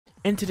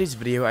In today's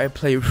video, I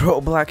play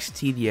Roblox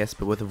TDS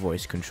but with a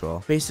voice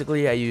control.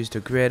 Basically, I used a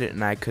grid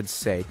and I could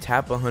say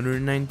tap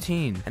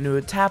 119 and it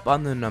would tap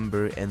on the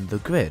number in the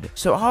grid.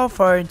 So how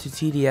far into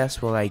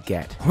TDS will I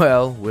get?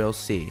 Well, we'll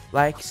see.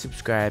 Like,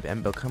 subscribe,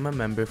 and become a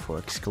member for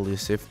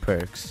exclusive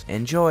perks.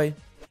 Enjoy!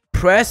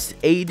 Press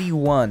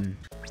 81.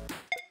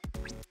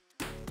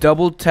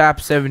 Double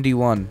tap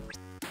 71.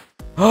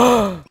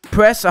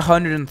 Press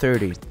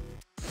 130.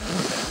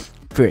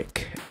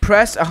 Frick.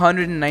 Press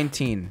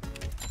 119.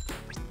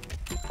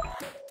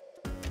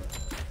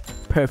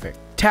 Perfect.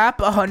 Tap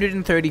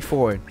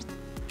 134.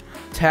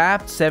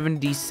 Tap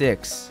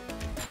 76.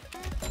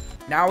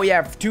 Now we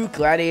have 2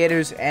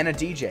 gladiators and a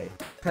DJ.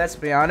 Let's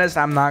be honest,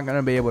 I'm not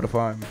gonna be able to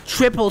farm.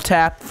 Triple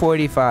tap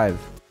 45.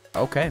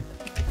 Okay.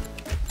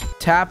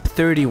 Tap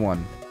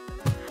 31.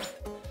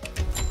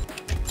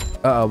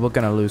 Uh-oh, we're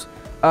gonna lose.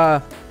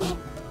 How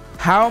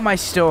am I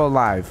still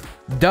alive?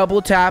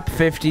 Double tap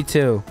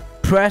 52.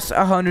 Press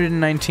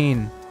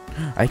 119.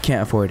 I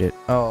can't afford it.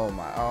 Oh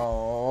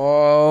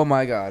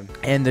my god.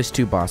 And there's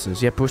 2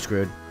 bosses. Yep, we're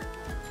screwed.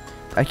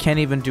 I can't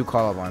even do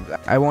call-up arms.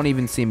 I won't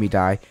even see me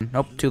die.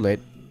 Nope, too late.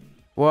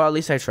 Well, at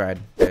least I tried.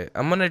 Okay,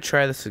 I'm gonna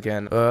try this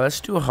again. Let's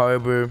do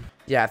Harbor.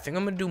 Yeah, I think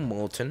I'm gonna do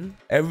Molten.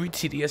 Every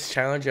TDS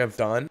challenge I've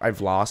done,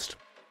 I've lost.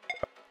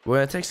 We're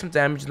gonna take some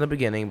damage in the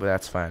beginning, but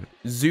that's fine.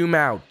 Zoom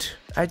out.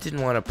 I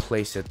didn't want to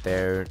place it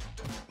there.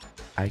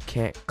 I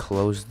can't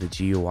close the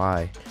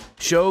GUI.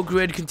 Show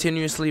grid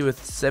continuously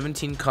with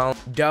 17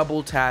 columns.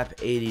 Double tap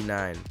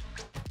 89.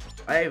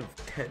 I have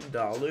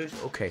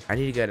 $10. Okay, I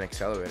need to get an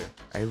accelerator.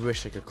 I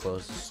wish I could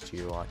close this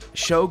GUI.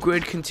 Show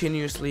grid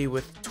continuously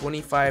with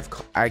 25.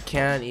 I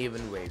can't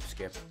even wave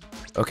skip.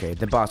 Okay,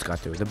 the boss got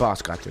through. The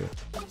boss got through.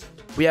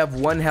 We have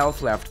 1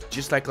 health left,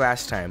 just like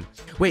last time.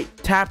 Wait,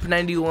 tap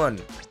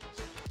 91.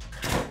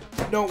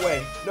 No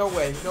way, no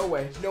way, no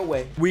way, no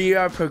way. We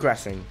are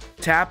progressing.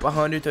 Tap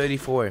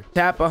 134.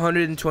 Tap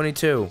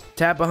 122.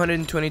 Tap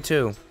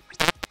 122.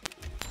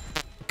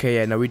 Okay,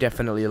 yeah, no, we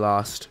definitely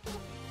lost.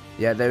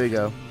 Yeah, there we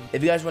go.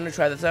 If you guys want to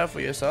try this out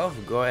for yourself,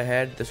 go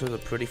ahead. This was a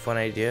pretty fun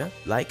idea.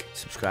 Like,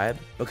 subscribe,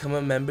 become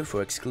a member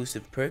for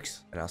exclusive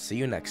perks, and I'll see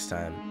you next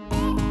time.